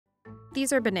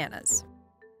These are bananas,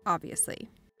 obviously.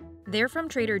 They're from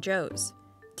Trader Joe's.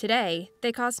 Today,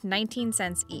 they cost 19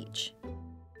 cents each.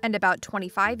 And about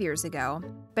 25 years ago,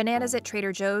 bananas at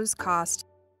Trader Joe's cost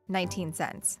 19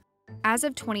 cents. As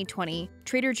of 2020,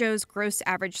 Trader Joe's gross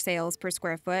average sales per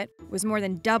square foot was more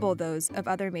than double those of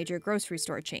other major grocery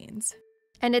store chains.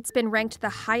 And it's been ranked the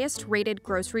highest-rated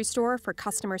grocery store for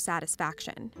customer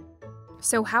satisfaction.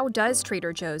 So how does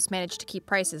Trader Joe's manage to keep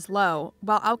prices low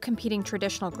while outcompeting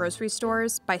traditional grocery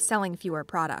stores by selling fewer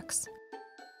products?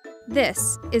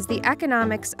 This is the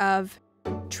economics of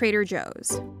Trader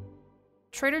Joe's.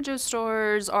 Trader Joe's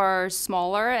stores are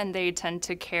smaller and they tend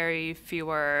to carry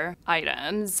fewer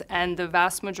items, and the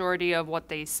vast majority of what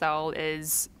they sell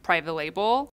is private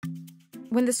label.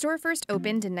 When the store first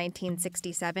opened in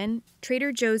 1967,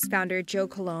 Trader Joe's founder Joe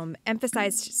Coulombe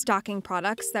emphasized stocking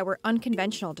products that were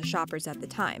unconventional to shoppers at the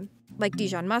time, like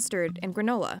Dijon mustard and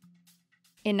granola.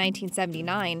 In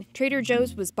 1979, Trader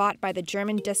Joe's was bought by the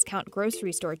German discount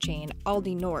grocery store chain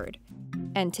Aldi Nord.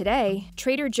 And today,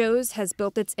 Trader Joe's has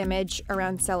built its image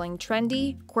around selling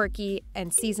trendy, quirky,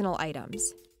 and seasonal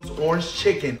items. Orange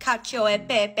chicken. Cacio e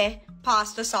pepe,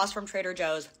 pasta sauce from Trader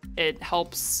Joe's. It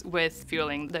helps with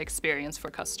fueling the experience for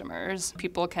customers.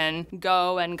 People can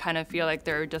go and kind of feel like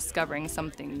they're discovering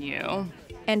something new.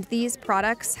 And these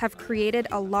products have created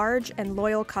a large and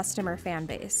loyal customer fan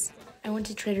base. I went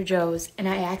to Trader Joe's and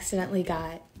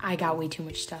I got way too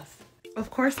much stuff.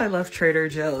 Of course I love Trader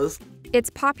Joe's. Its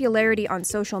popularity on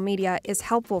social media is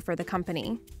helpful for the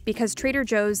company because Trader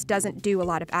Joe's doesn't do a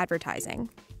lot of advertising.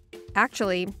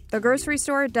 Actually, the grocery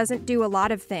store doesn't do a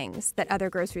lot of things that other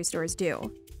grocery stores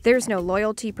do. There's no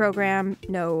loyalty program,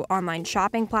 no online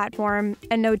shopping platform,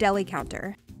 and no deli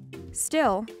counter.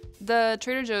 Still, the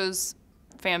Trader Joe's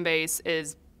fan base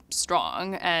is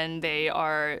strong and they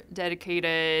are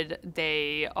dedicated,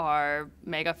 they are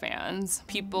mega fans.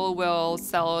 People will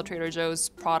sell Trader Joe's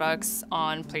products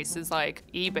on places like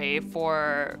eBay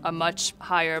for a much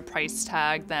higher price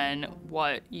tag than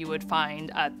what you would find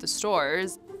at the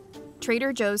stores.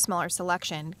 Trader Joe's smaller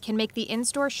selection can make the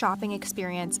in-store shopping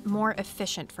experience more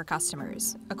efficient for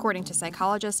customers, according to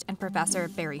psychologist and professor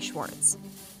Barry Schwartz.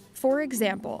 For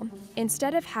example,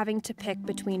 instead of having to pick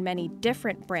between many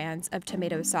different brands of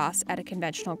tomato sauce at a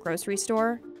conventional grocery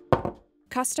store,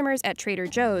 customers at Trader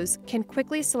Joe's can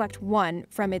quickly select one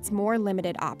from its more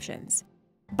limited options.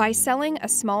 By selling a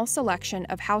small selection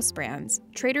of house brands,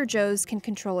 Trader Joe's can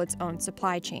control its own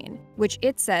supply chain, which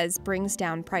it says brings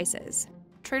down prices.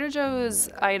 Trader Joe's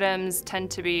items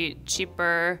tend to be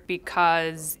cheaper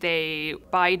because they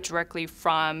buy directly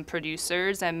from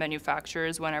producers and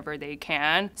manufacturers whenever they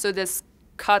can. So this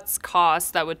cuts costs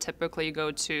that would typically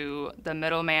go to the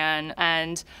middleman,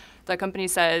 and the company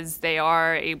says they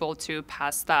are able to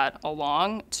pass that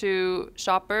along to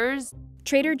shoppers.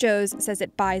 Trader Joe's says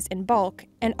it buys in bulk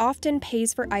and often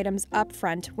pays for items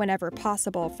upfront whenever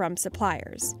possible from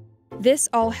suppliers. This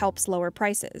all helps lower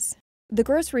prices. The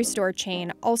grocery store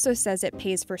chain also says it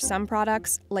pays for some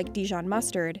products, like Dijon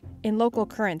mustard, in local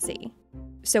currency.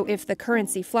 So if the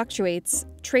currency fluctuates,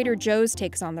 Trader Joe's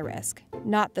takes on the risk,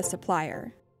 not the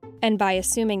supplier. And by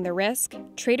assuming the risk,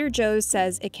 Trader Joe's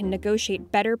says it can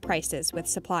negotiate better prices with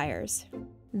suppliers.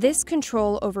 This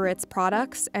control over its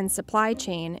products and supply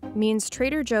chain means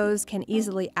Trader Joe's can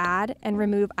easily add and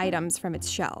remove items from its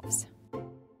shelves.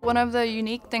 One of the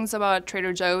unique things about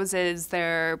Trader Joe's is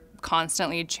they're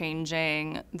constantly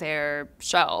changing their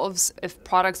shelves. If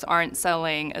products aren't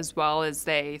selling as well as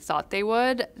they thought they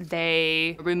would,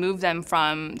 they remove them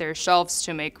from their shelves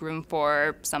to make room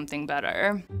for something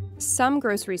better. Some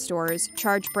grocery stores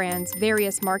charge brands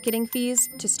various marketing fees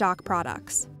to stock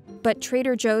products. But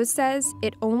Trader Joe's says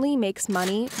it only makes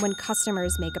money when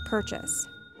customers make a purchase.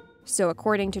 So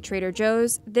according to Trader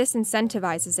Joe's, this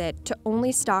incentivizes it to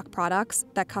only stock products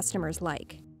that customers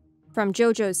like. From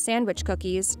JoJo's sandwich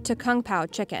cookies to Kung Pao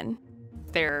chicken.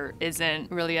 There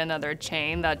isn't really another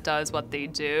chain that does what they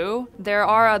do. There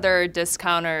are other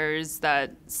discounters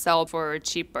that sell for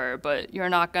cheaper, but you're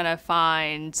not gonna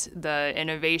find the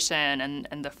innovation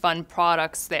and the fun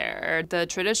products there. The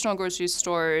traditional grocery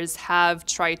stores have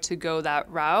tried to go that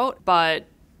route, but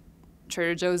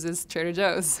Trader Joe's is Trader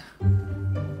Joe's.